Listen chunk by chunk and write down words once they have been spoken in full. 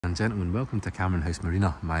And gentlemen, welcome to Cameron House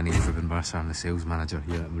Marina. My name is Ruben Mercer, I'm the sales manager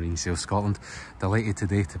here at Marine Sales Scotland. Delighted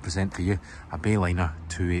today to present to you a Bayliner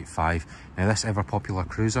 285. Now this ever popular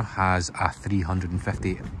cruiser has a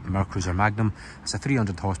 350 Mercruiser Magnum. It's a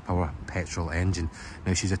 300 horsepower petrol engine.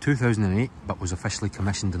 Now she's a 2008 but was officially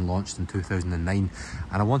commissioned and launched in 2009,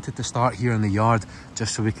 and I wanted to start here in the yard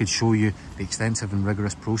just so we could show you the extensive and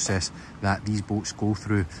rigorous process that these boats go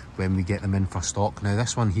through when we get them in for stock. Now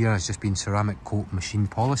this one here has just been ceramic coat machine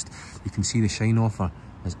polished. You can see the shine off her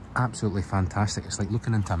is absolutely fantastic. It's like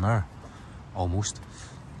looking into a mirror almost.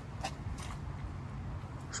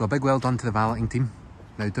 So a big well done to the valeting team.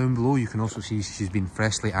 Now down below you can also see she's been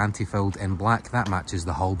freshly anti-filled in black. That matches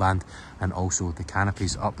the hull band and also the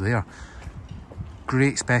canopies up there.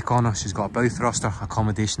 Great spec on her. She's got a bow thruster,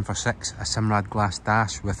 accommodation for 6, a Simrad glass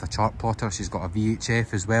dash with a chart plotter. She's got a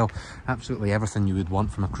VHF as well. Absolutely everything you would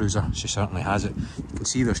want from a cruiser, she certainly has it. You can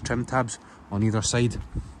see there's trim tabs on either side,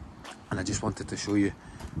 and I just wanted to show you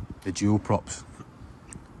the dual props.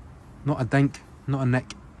 Not a dink, not a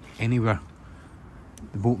nick anywhere.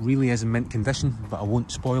 The boat really is in mint condition, but I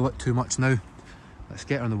won't spoil it too much now. Let's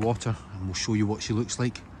get her in the water and we'll show you what she looks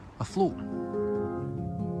like afloat.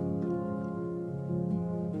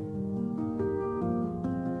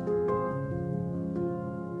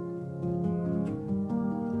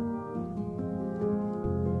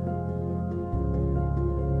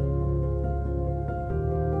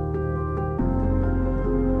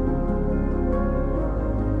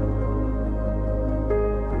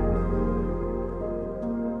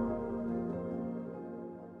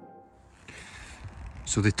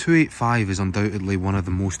 So the 285 is undoubtedly one of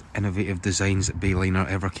the most innovative designs that Bayliner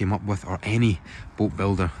ever came up with, or any boat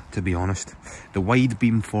builder to be honest. The wide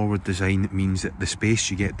beam forward design means that the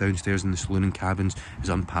space you get downstairs in the saloon and cabins is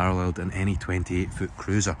unparalleled in any 28-foot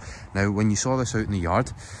cruiser. Now when you saw this out in the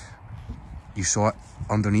yard, you saw it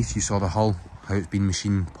underneath, you saw the hull, how it's been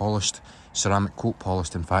machine polished, ceramic coat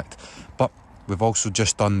polished in fact. But we've also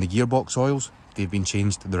just done the gearbox oils. They've been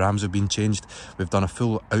changed, the rams have been changed. We've done a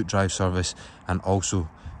full outdrive service, and also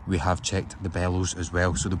we have checked the bellows as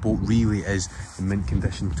well. So the boat really is in mint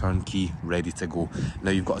condition, turnkey, ready to go.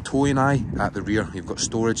 Now you've got a towing eye at the rear, you've got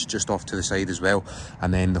storage just off to the side as well,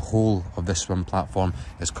 and then the whole of this swim platform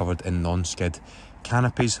is covered in non-skid.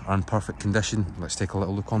 Canopies are in perfect condition. Let's take a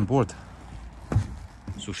little look on board.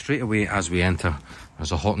 So straight away as we enter,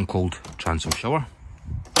 there's a hot and cold transom shower.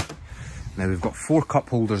 Now we've got 4 cup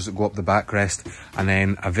holders that go up the backrest, and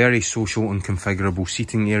then a very social and configurable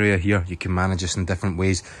seating area here. You can manage this in different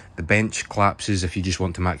ways. The bench collapses if you just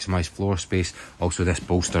want to maximise floor space. Also this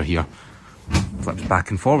bolster here flips back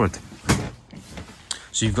and forward.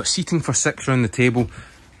 So you've got seating for 6 around the table,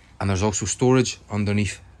 and there's also storage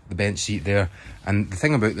underneath the bench seat there. And the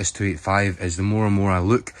thing about this 285 is the more and more I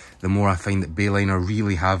look, the more I find that Bayliner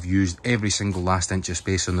really have used every single last inch of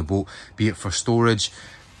space on the boat, be it for storage,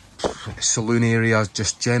 saloon areas,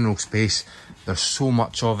 just general space. There's so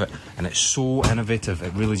much of it and it's so innovative,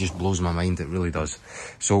 it really just blows my mind, it really does.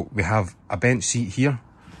 So we have a bench seat here.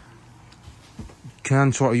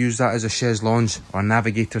 Can sort of use that as a chaise lounge or a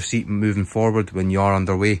navigator seat moving forward when you are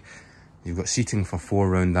underway. You've got seating for 4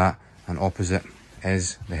 around that, and opposite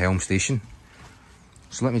is the helm station.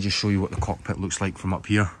 So let me just show you what the cockpit looks like from up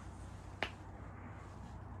here.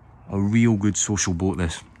 A real good social boat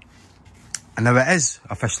this. And now it is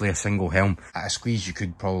officially a single helm. At a squeeze you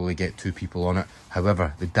could probably get 2 people on it.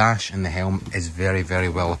 However, the dash and the helm is very, very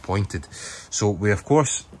well appointed. So we of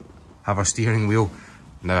course have our steering wheel,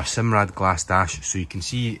 now a Simrad glass dash, so you can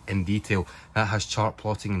see in detail that has chart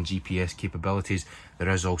plotting and GPS capabilities. There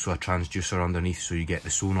is also a transducer underneath, so you get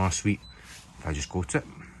the sonar suite. If I just go to it.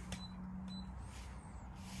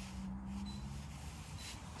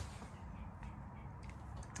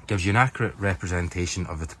 Gives you an accurate representation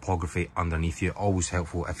of the topography underneath you. Always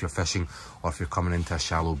helpful if you're fishing or if you're coming into a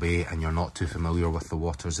shallow bay and you're not too familiar with the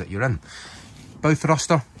waters that you're in. Bow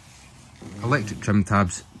thruster, electric trim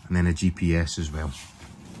tabs, and then a GPS as well.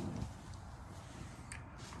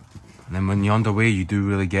 And then when you're underway you do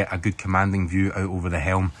really get a good commanding view out over the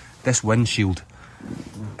helm. This windshield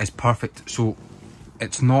is perfect, so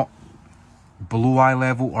it's not below eye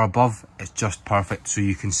level or above, it's just perfect, so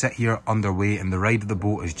you can sit here underway, and the ride of the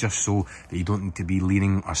boat is just so that you don't need to be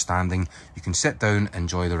leaning or standing. You can sit down,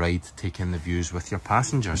 enjoy the ride, take in the views with your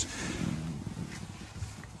passengers.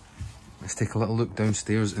 Let's take a little look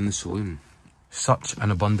downstairs in the saloon. Such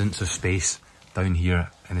an abundance of space down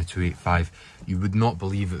here in the 285. You would not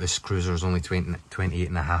believe that this cruiser is only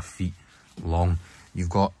 28.5 feet long. You've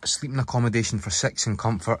got a sleeping accommodation for 6 in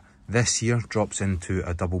comfort. This here drops into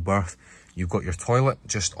a double berth, You've got your toilet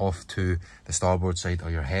just off to the starboard side, or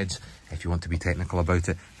your heads, if you want to be technical about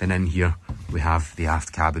it. Then in here, we have the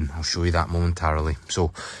aft cabin. I'll show you that momentarily.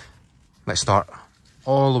 So let's start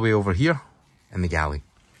all the way over here in the galley.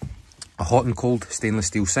 A hot and cold stainless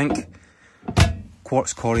steel sink,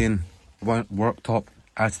 quartz Corian worktop,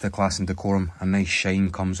 adds to the class and decorum. A nice shine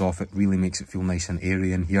comes off it, really makes it feel nice and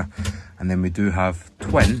airy in here. And then we do have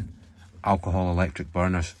twin alcohol electric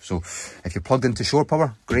burners. So if you're plugged into shore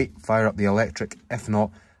power, great, fire up the electric. If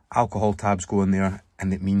not, alcohol tabs go in there,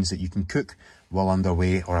 and it means that you can cook while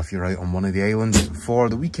underway, or if you're out on one of the islands for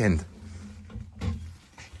the weekend.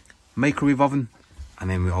 Microwave oven,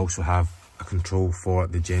 and then we also have a control for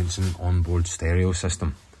the Jensen onboard stereo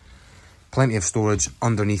system. Plenty of storage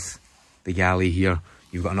underneath the galley here.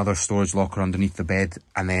 You've got another storage locker underneath the bed,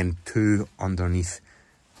 and then two underneath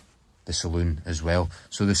the saloon as well.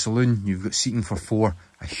 So the saloon, you've got seating for 4,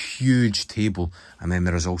 a huge table, and then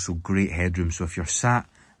there is also great headroom. So if you're sat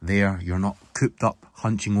there, you're not cooped up,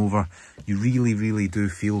 hunching over. You really do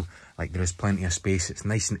feel like there is plenty of space. It's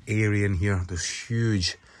nice and airy in here. There's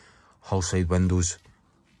huge hull side windows.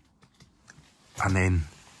 And then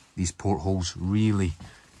these portholes really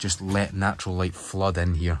just let natural light flood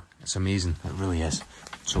in here. It's amazing, it really is.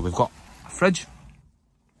 So we've got a fridge.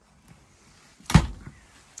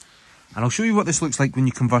 And I'll show you what this looks like when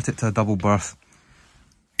you convert it to a double berth.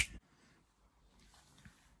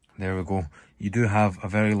 There we go. You do have a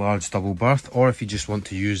very large double berth, or if you just want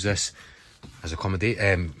to use this as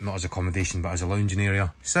not as accommodation, but as a lounging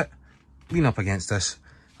area, sit, lean up against this,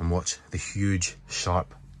 and watch the huge,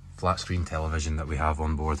 sharp, flat screen television that we have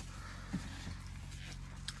on board.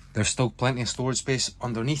 There's still plenty of storage space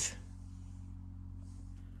underneath.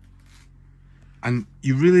 And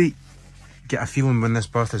you really get a feeling when this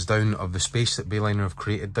berth is down of the space that Bayliner have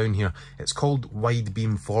created down here. It's called Wide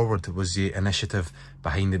Beam Forward, was the initiative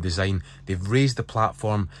behind the design. They've raised the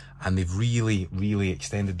platform and they've really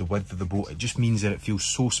extended the width of the boat. It just means that it feels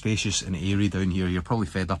so spacious and airy down here. You're probably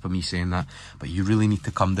fed up of me saying that, but you really need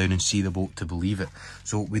to come down and see the boat to believe it.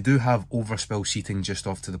 So we do have overspill seating just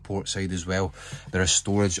off to the port side as well. There is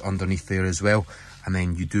storage underneath there as well. And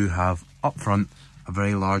then you do have up front a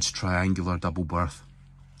very large triangular double berth.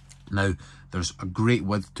 Now, there's a great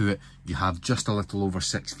width to it. You have just a little over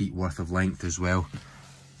 6 feet worth of length as well.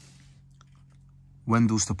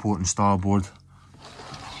 Windows to port and starboard.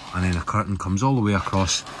 And then a curtain comes all the way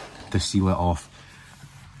across to seal it off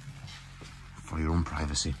for your own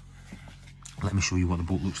privacy. Let me show you what the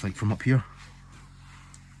boat looks like from up here.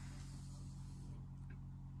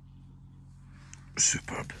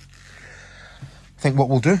 Superb. I think what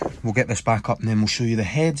we'll do, we'll get this back up and then we'll show you the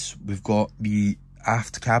heads. We've got the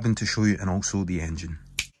aft cabin to show you, and also the engine.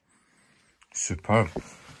 Superb.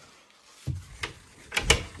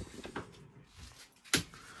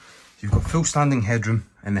 You've got full standing headroom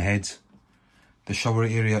in the heads. The shower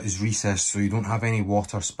area is recessed so you don't have any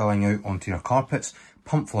water spilling out onto your carpets.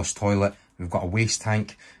 Pump flush toilet. We've got a waste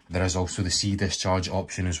tank. There is also the sea discharge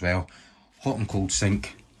option as well. Hot and cold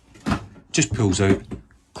sink. Just pulls out,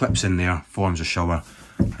 clips in there, forms a shower,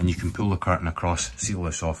 and you can pull the curtain across, seal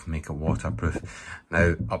this off, make it waterproof.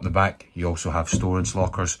 Now, up the back, you also have storage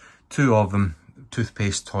lockers, 2 of them,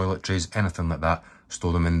 toothpaste, toiletries, anything like that.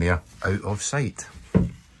 Store them in there, out of sight.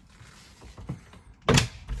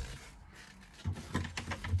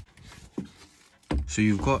 So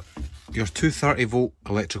you've got your 230 volt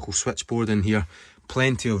electrical switchboard in here,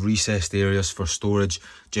 plenty of recessed areas for storage,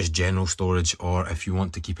 just general storage, or if you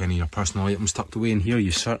want to keep any of your personal items tucked away in here,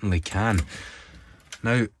 you certainly can.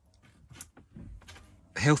 Now,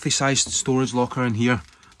 healthy sized storage locker in here.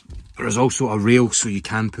 There is also a rail so you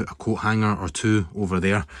can put a coat hanger or 2 over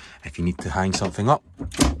there if you need to hang something up.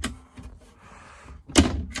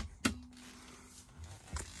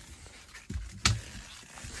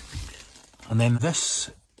 And then this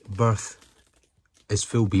berth is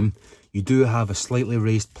full beam. You do have a slightly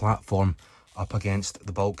raised platform up against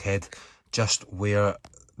the bulkhead, just where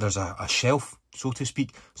there's a shelf, so to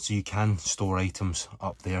speak, so you can store items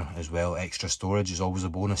up there as well. Extra storage is always a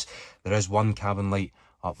bonus. There is one cabin light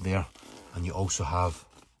up there, and you also have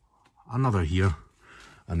another here,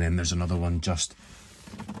 and then there's another one just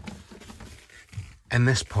in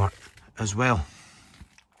this part as well.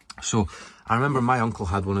 So I remember my uncle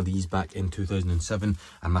had one of these back in 2007,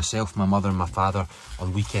 and myself, my mother and my father,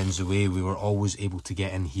 on weekends away, we were always able to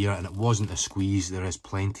get in here, and it wasn't a squeeze. There is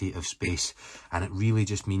plenty of space, and it really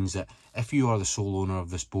just means that if you are the sole owner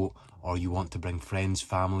of this boat, or you want to bring friends,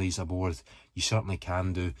 families aboard, you certainly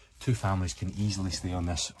can do. 2 families can easily stay on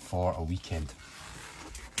this for a weekend.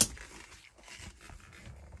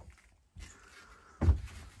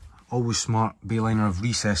 Always smart. Bayliner have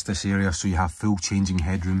recessed this area so you have full changing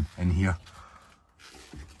headroom in here.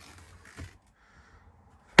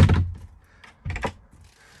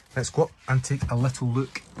 Let's go up and take a little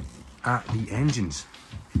look at the engines.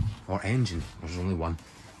 Or engine, there's only one.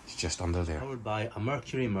 It's just under there. Powered by a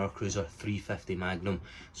Mercury Mercruiser 350 Magnum.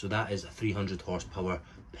 So that is a 300 horsepower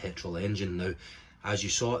petrol engine. Now, as you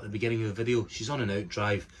saw at the beginning of the video, she's on an out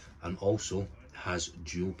drive and also has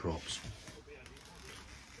dual props.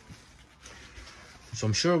 So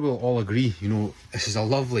I'm sure we'll all agree, you know, this is a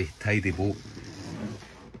lovely, tidy boat.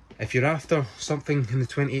 If you're after something in the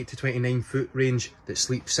 28 to 29 foot range that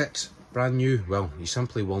sleeps 6, brand new, well, you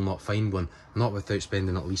simply will not find one, not without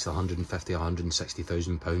spending at least 150,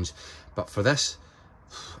 160,000 pounds. But for this,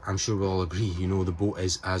 I'm sure we'll all agree, you know, the boat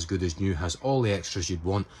is as good as new, has all the extras you'd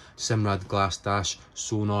want: Simrad glass dash,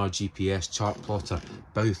 sonar, GPS, chart plotter,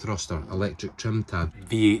 bow thruster, electric trim tab,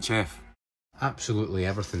 VHF, absolutely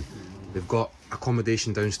everything. They've got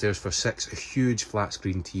accommodation downstairs for 6, a huge flat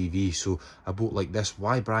screen TV. So a boat like this,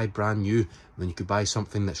 why buy brand new when you could buy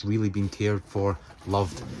something that's really been cared for,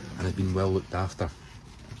 loved, and has been well looked after?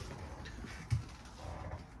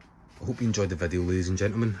 I hope you enjoyed the video, ladies and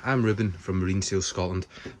gentlemen. I'm Ruben from Marine Sales Scotland,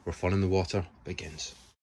 where fun in the water begins.